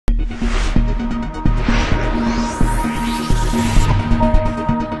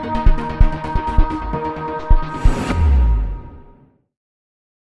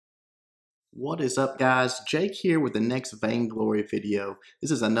What is up, guys? Jake here with the next Vainglory video. This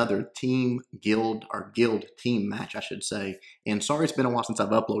is another team guild team match, I should say. And sorry it's been a while since I've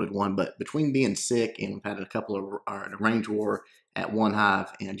uploaded one, but between being sick and we've had a couple of a range war at one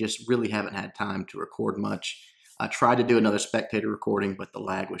hive, and I just really haven't had time to record much. I tried to do another spectator recording, but the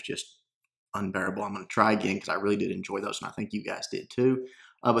lag was just unbearable. I'm going to try again because I really did enjoy those, and I think you guys did too.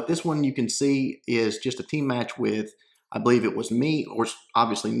 But this one you can see is just a team match with, I believe it was me, or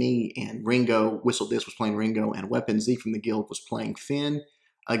obviously me and Ringo. WhistleThis was playing Ringo, and WeaponZ from the guild was playing Phinn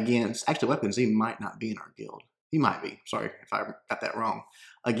against, actually WeaponZ might not be in our guild. He might be, sorry if I got that wrong.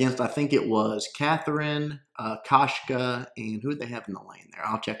 Against, I think it was Catherine, Kashka, and who did they have in the lane there?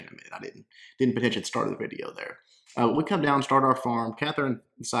 I'll check in a minute. I didn't pay attention at the start of the video there. We come down, start our farm. Catherine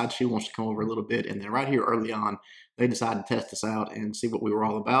decides she wants to come over a little bit, and then right here early on, they decided to test us out and see what we were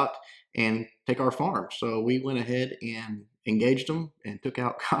all about and take our farm. So we went ahead and engaged them and took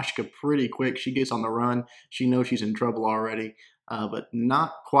out Kashka pretty quick. She gets on the run. She knows she's in trouble already, but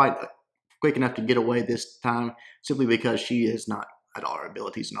not quite quick enough to get away this time, simply because she is not at all her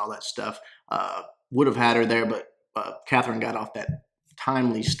abilities and all that stuff. Would have had her there, but Catherine got off that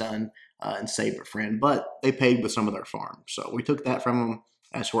timely stun and saved her friend, but they paid with some of their farm. So we took that from them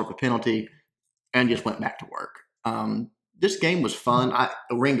as sort of a penalty and just went back to work. This game was fun.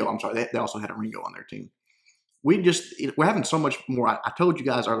 Ringo, I'm sorry, they also had a Ringo on their team. We're having so much more. I told you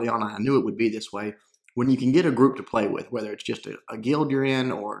guys early on, I knew it would be this way. When you can get a group to play with, whether it's just a guild you're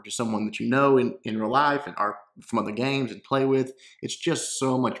in or just someone that you know in real life and are from other games and play with, it's just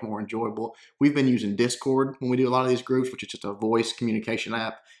so much more enjoyable. We've been using Discord when we do a lot of these groups, which is just a voice communication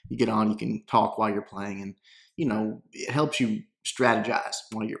app. You get on, you can talk while you're playing, and it helps you strategize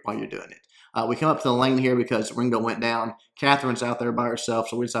while you're doing it. We come up to the lane here because Ringo went down. Catherine's out there by herself,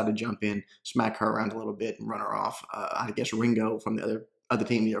 so we decided to jump in, smack her around a little bit, and run her off. I guess Ringo from the other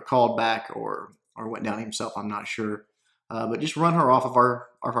team either called back or went down himself. I'm not sure, but just run her off of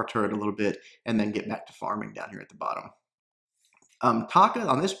our turret a little bit, and then get back to farming down here at the bottom. Taka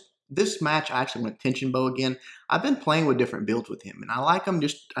on this match, I actually went tension bow again. I've been playing with different builds with him, and I like them.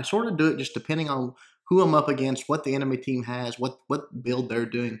 I sort of do it just depending on who I'm up against, what the enemy team has, what build they're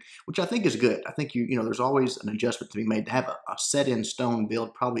doing, which I think is good. I think there's always an adjustment to be made. To have a set in stone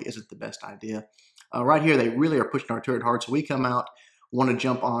build probably isn't the best idea. Right here, they really are pushing our turret hard, so we come out, want to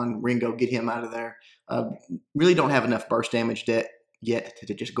jump on Ringo, get him out of there. Really don't have enough burst damage yet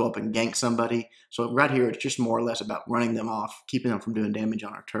to just go up and gank somebody. So right here, it's just more or less about running them off, keeping them from doing damage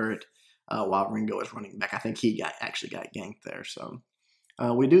on our turret while Ringo is running back. I think he actually got ganked there. So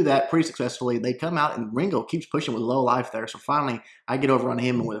we do that pretty successfully. They come out, and Ringo keeps pushing with low life there. So finally, I get over on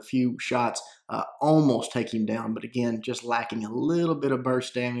him, and with a few shots, almost take him down. But again, just lacking a little bit of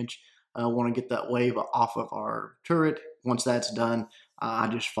burst damage. Want to get that wave off of our turret. Once that's done, I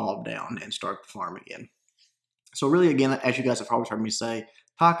just fall down and start the farm again. So really, again, as you guys have probably heard me say,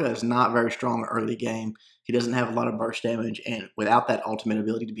 Taka is not very strong early game. He doesn't have a lot of burst damage, and without that ultimate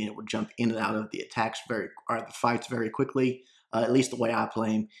ability to be able to jump in and out of the the fights very quickly, at least the way I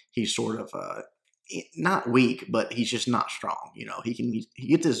play him, he's sort of not weak, but he's just not strong. He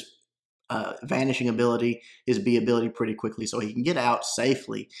gets his vanishing ability, his B ability pretty quickly, so he can get out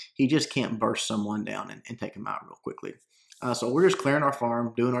safely. He just can't burst someone down and take him out real quickly. So we're just clearing our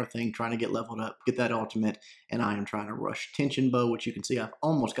farm, doing our thing, trying to get leveled up, get that ultimate, and I am trying to rush tension bow, which you can see I've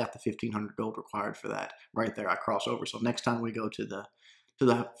almost got the 1,500 gold required for that. Right there, I cross over. So next time we go to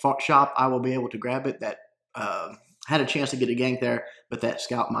the shop, I will be able to grab it. That had a chance to get a gank there, but that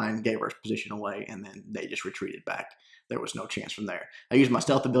scout mine gave our position away, and then they just retreated back. There was no chance from there. I used my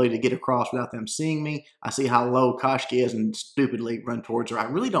stealth ability to get across without them seeing me. I see how low Kashka is and stupidly run towards her. I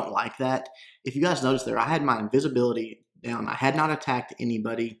really don't like that. If you guys noticed there, I had my invisibility down. I had not attacked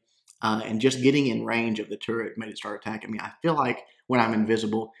anybody, and just getting in range of the turret made it start attacking me. I feel like when I'm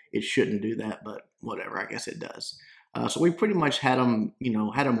invisible, it shouldn't do that, but whatever, I guess it does. So we pretty much had them,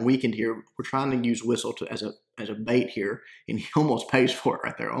 weakened here. We're trying to use Whistle as a bait here, and he almost pays for it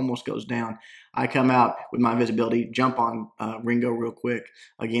right there. Almost goes down. I come out with my invisibility, jump on Ringo real quick.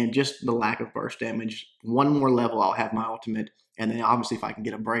 Again, just the lack of burst damage. One more level, I'll have my ultimate, and then obviously if I can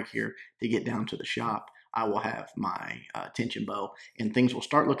get a break here to get down to the shop, I will have my tension bow, and things will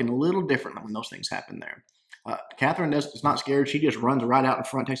start looking a little different when those things happen there. Catherine is not scared. She just runs right out in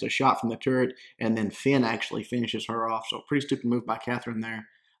front, takes a shot from the turret, and then Phinn actually finishes her off. So pretty stupid move by Catherine there.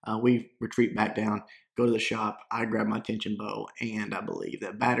 We retreat back down, go to the shop. I grab my tension bow, and I believe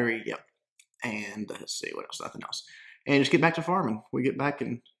that battery, yep. And let's see, what else? Nothing else. And just get back to farming. We get back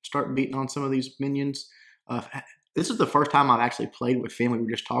and start beating on some of these minions. This is the first time I've actually played with Phinn. We were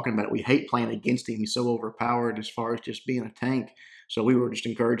just talking about it. We hate playing against him. He's so overpowered as far as just being a tank. So we were just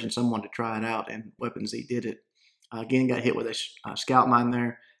encouraging someone to try it out, and WeaponZ did it. Again, got hit with a scout mine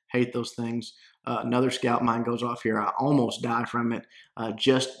there. Hate those things. Another scout mine goes off here. I almost die from it.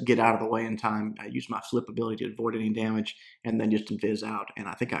 Just get out of the way in time. I use my flip ability to avoid any damage, and then just fizz out. And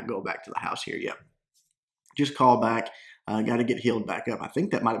I think I go back to the house here. Yep. Just call back. Got to get healed back up. I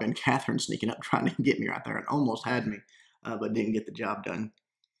think that might have been Catherine sneaking up trying to get me right there and almost had me, but didn't get the job done.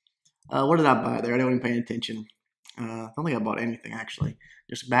 What did I buy there? I wasn't paying attention. I don't think I bought anything, actually.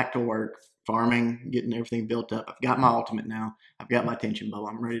 Just back to work, farming, getting everything built up. I've got my ultimate now. I've got my tension bow.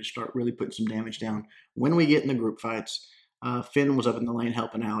 I'm ready to start really putting some damage down. When we get in the group fights, Phinn was up in the lane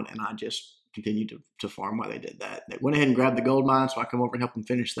helping out, and I just continued to farm while they did that. They went ahead and grabbed the gold mine, so I come over and help them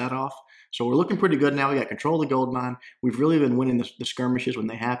finish that off. So we're looking pretty good now. We got control of the gold mine. We've really been winning the skirmishes when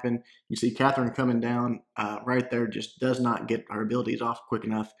they happen. You see Catherine coming down right there, just does not get our abilities off quick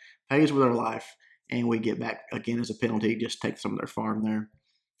enough, pays with her life, and we get back again as a penalty, just take some of their farm there.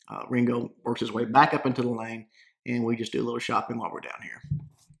 Ringo works his way back up into the lane, and we just do a little shopping while we're down here.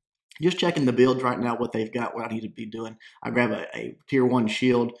 Just checking the builds right now, what they've got, what I need to be doing. I grab a tier 1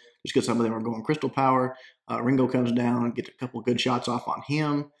 shield, just because some of them are going crystal power. Ringo comes down, gets a couple of good shots off on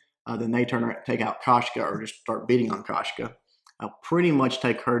him. Then they take out Kashka, or just start beating on Kashka. Pretty much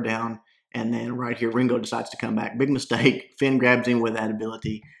take her down. And then right here, Ringo decides to come back. Big mistake. Phinn grabs him with that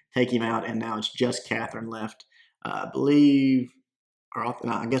ability, take him out, and now it's just Catherine left. I believe, or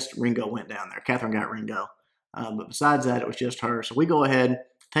no, I guess Ringo went down there. Catherine got Ringo. But besides that, it was just her. So we go ahead,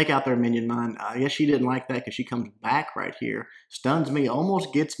 take out their minion mine. I guess she didn't like that because she comes back right here, stuns me,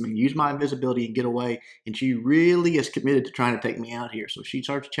 almost gets me, use my invisibility and get away, and she really is committed to trying to take me out here. So she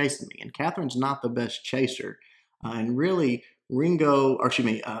starts chasing me, and Catherine's not the best chaser. And really,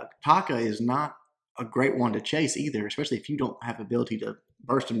 Taka is not a great one to chase either, especially if you don't have the ability to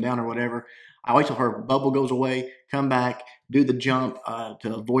burst him down or whatever. I wait till her bubble goes away, come back, do the jump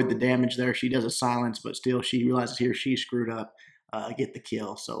to avoid the damage there. She does a silence, but still she realizes here she's screwed up, get the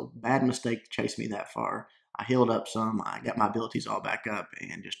kill. So bad mistake to chase me that far. I healed up some, I got my abilities all back up,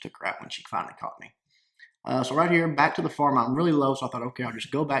 and just took her out when she finally caught me. So right here, back to the farm. I'm really low, so I thought, okay, I'll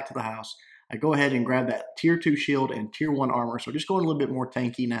just go back to the house. I go ahead and grab that tier 2 shield and tier 1 armor. So just going a little bit more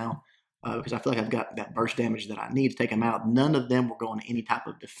tanky now. Because I feel like I've got that burst damage that I need to take them out. None of them were going to any type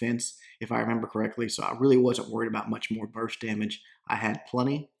of defense, if I remember correctly, so I really wasn't worried about much more burst damage. I had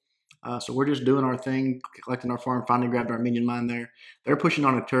plenty. So we're just doing our thing, collecting our farm, finally grabbed our minion mine there. They're pushing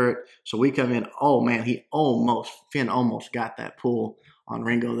on a turret, so we come in. Oh, man, Phinn almost got that pull on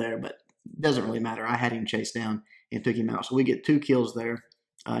Ringo there, but it doesn't really matter. I had him chased down and took him out. So we get 2 kills there.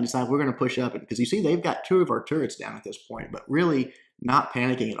 Decide we're going to push up, because you see they've got 2 of our turrets down at this point, but really not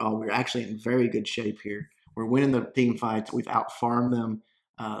panicking at all. We're actually in very good shape here. We're winning the team fights. We've out-farmed them.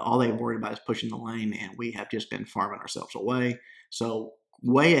 All they've worried about is pushing the lane, and we have just been farming ourselves away. So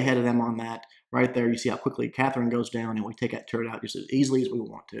way ahead of them on that. Right there, you see how quickly Catherine goes down, and we take that turret out just as easily as we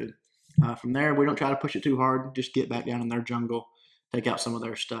want to. From there, we don't try to push it too hard. Just get back down in their jungle, take out some of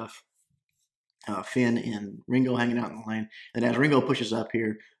their stuff. Phinn and Ringo hanging out in the lane. And as Ringo pushes up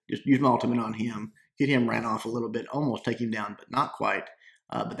here, just use my ultimate on him, get him ran off a little bit, almost take him down, but not quite.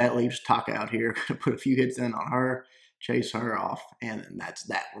 But that leaves Taka out here. Put a few hits in on her, chase her off, and then that's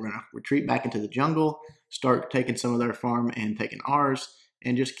that. We're going to retreat back into the jungle, start taking some of their farm and taking ours,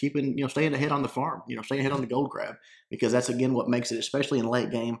 and just keeping, staying ahead on the farm, staying ahead on the gold grab, because that's, again, what makes it, especially in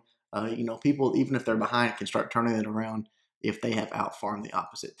late game, people, even if they're behind, can start turning it around if they have out-farmed the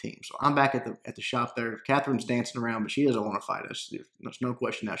opposite team. So I'm back at the shop there. Catherine's dancing around, but she doesn't want to fight us. There's no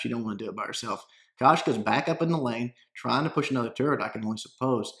question now. She don't want to do it by herself. Kashka's back up in the lane, trying to push another turret, I can only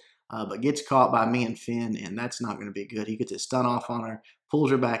suppose, but gets caught by me and Phinn, and that's not going to be good. He gets his stun off on her,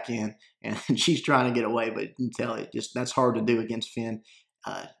 pulls her back in, and she's trying to get away, but you can tell that's hard to do against Phinn.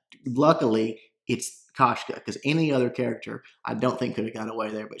 Luckily, it's Kashka, because any other character I don't think could have got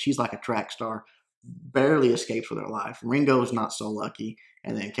away there, but she's like a track star. Barely escapes with her life. Ringo's not so lucky,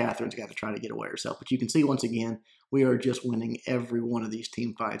 and then Catherine's got to try to get away herself. But you can see, once again, we are just winning every one of these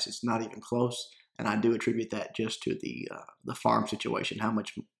team fights. It's not even close, and I do attribute that just to the farm situation, how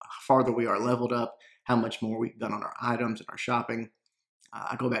much farther we are leveled up, how much more we've done on our items and our shopping.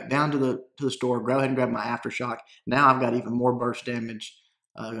 I go back down to the store, go ahead and grab my aftershock. Now I've got even more burst damage.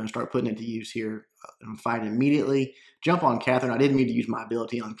 I'm going to start putting it to use here. I'm fighting immediately. Jump on Catherine. I didn't mean to use my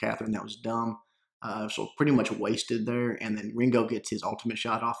ability on Catherine. That was dumb. So pretty much wasted there, and then Ringo gets his ultimate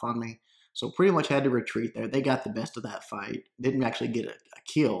shot off on me. So pretty much had to retreat there. They got the best of that fight. Didn't actually get a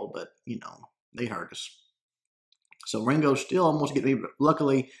kill, but, they hurt us. So Ringo still almost get me, but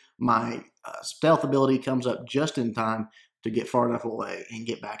luckily my stealth ability comes up just in time to get far enough away and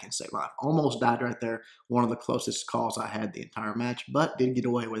get back and save life. Almost died right there. One of the closest calls I had the entire match, but did get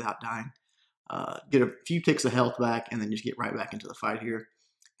away without dying. Get a few ticks of health back, and then just get right back into the fight here.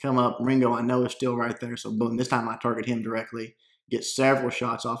 Come up, Ringo I know is still right there, so boom, this time I target him directly, get several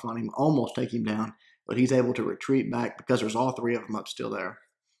shots off on him, almost take him down, but he's able to retreat back because there's all three of them up still there.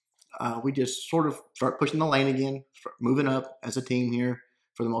 We just sort of start pushing the lane again, start moving up as a team here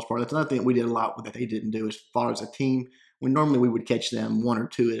for the most part. That's another thing we did a lot that they didn't do as far as a team. When normally we would catch them one or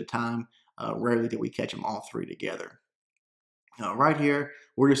two at a time, rarely did we catch them all three together. Right here,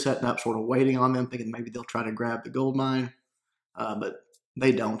 we're just setting up, sort of waiting on them, thinking maybe they'll try to grab the gold mine, but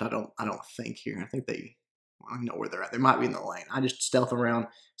they don't. I don't think here. I think I know where they're at. They might be in the lane. I just stealth around,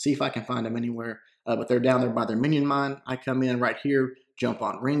 see if I can find them anywhere. But they're down there by their minion mine. I come in right here, jump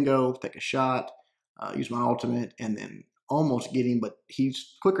on Ringo, take a shot, use my ultimate, and then almost get him, but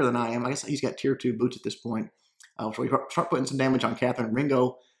he's quicker than I am. I guess he's got tier 2 boots at this point. So we start putting some damage on Catherine.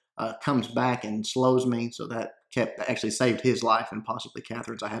 Ringo comes back and slows me, so that actually saved his life and possibly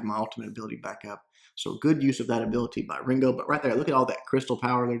Catherine's. I had my ultimate ability back up. So good use of that ability by Ringo. But right there, look at all that crystal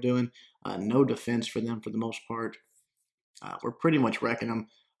power they're doing. No defense for them for the most part. We're pretty much wrecking them.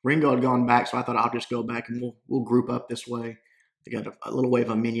 Ringo had gone back, so I thought I'll just go back and we'll group up this way. They got a little wave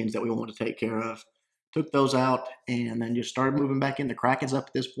of minions that we want to take care of. Took those out and then just started moving back in. The Kraken's up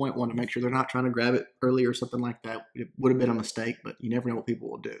at this point. Wanted to make sure they're not trying to grab it early or something like that. It would have been a mistake, but you never know what people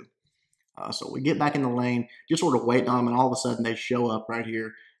will do. So we get back in the lane, just sort of waiting on them, and all of a sudden they show up right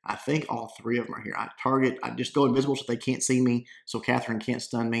here. I think all three of them are here. I just go invisible so they can't see me, so Catherine can't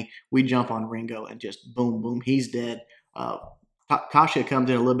stun me. We jump on Ringo and just boom, boom, he's dead. Kashka comes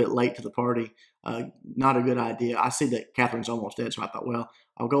in a little bit late to the party. Not a good idea. I see that Catherine's almost dead, so I thought, well,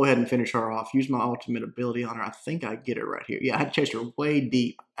 I'll go ahead and finish her off. Use my ultimate ability on her. I think I get her right here. Yeah, I had to chase her way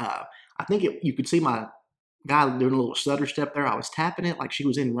deep. I think you could see my guy doing a little stutter step there. I was tapping it like she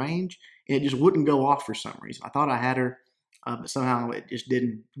was in range, and it just wouldn't go off for some reason. I thought I had her, but somehow it just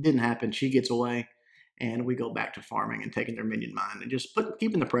didn't happen. She gets away, and we go back to farming and taking their minion mine and just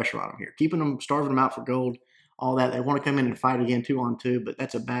keeping the pressure on them here, keeping them, starving them out for gold, all that. They want to come in and fight again 2-on-2, but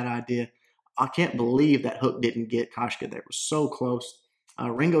that's a bad idea. I can't believe that hook didn't get Kashka there. It was so close.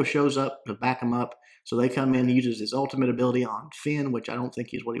 Ringo shows up to back him up, so they come in. He uses his ultimate ability on Phinn, which I don't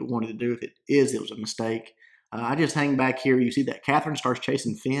think is what he wanted to do. If it is, it was a mistake. I just hang back here. You see that Catherine starts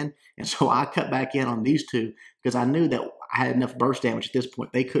chasing Phinn, and so I cut back in on these two because I knew that I had enough burst damage at this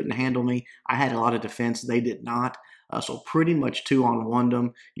point. They couldn't handle me. I had a lot of defense. They did not. So pretty much 2-on-1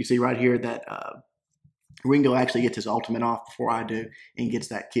 them. You see right here that Ringo actually gets his ultimate off before I do and gets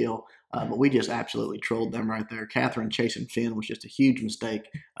that kill. But we just absolutely trolled them right there. Catherine chasing Phinn was just a huge mistake.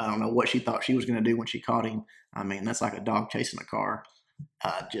 I don't know what she thought she was going to do when she caught him. I mean, that's like a dog chasing a car.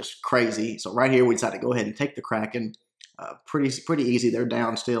 Just crazy. So right here, we decided to go ahead and take the Kraken. Pretty easy. They're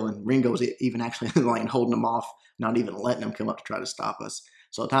down still, and Ringo's even actually in the lane holding them off, not even letting them come up to try to stop us.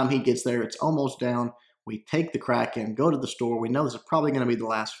 So by the time he gets there, it's almost down. We take the Kraken, go to the store. We know this is probably going to be the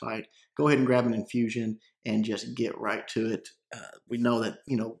last fight. Go ahead and grab an infusion and just get right to it. We know that,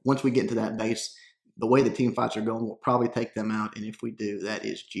 once we get into that base, the way the team fights are going, we'll probably take them out. And if we do, that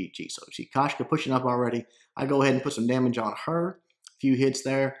is GG. So you see Kashka pushing up already. I go ahead and put some damage on her. A few hits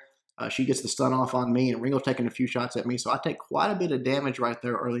there. She gets the stun off on me, and Ringo's taking a few shots at me. So I take quite a bit of damage right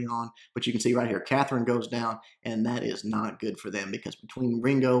there early on. But you can see right here, Catherine goes down, and that is not good for them because between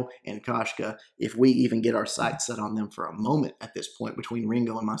Ringo and Kashka, if we even get our sights set on them for a moment at this point, between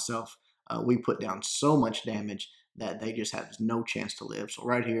Ringo and myself, we put down so much damage that they just have no chance to live. So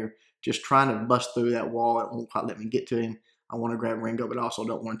right here, just trying to bust through that wall. It won't quite let me get to him. I want to grab Ringo, but also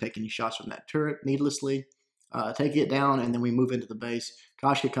don't want to take any shots from that turret needlessly. Take it down, and then we move into the base.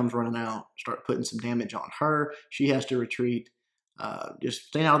 Kashka comes running out, start putting some damage on her. She has to retreat. Just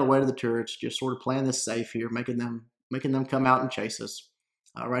staying out of the way of the turrets, just sort of playing this safe here, making them come out and chase us.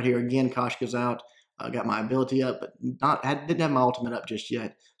 Right here again, Kashka's out. Got my ability up, but didn't have my ultimate up just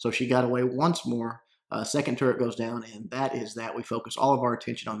yet. So she got away once more. Second turret goes down, and that is that. We focus all of our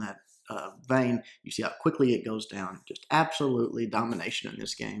attention on that vein. You see how quickly it goes down. Just absolutely domination in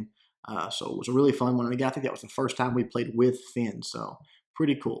this game. So it was a really fun one. And again, I think that was the first time we played with Phinn. So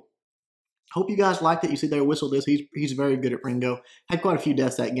pretty cool. Hope you guys liked it. You see there, WhistleThis. He's very good at Ringo. Had quite a few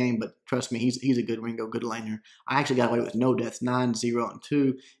deaths that game, but trust me, he's a good Ringo, good laner. I actually got away with no deaths, 9, 0, and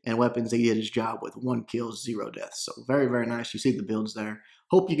 2. And WeaponZ did his job with 1 kill, 0 deaths. So very, very nice. You see the builds there.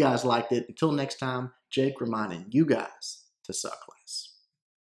 Hope you guys liked it. Until next time, Jake reminding you guys to suck less.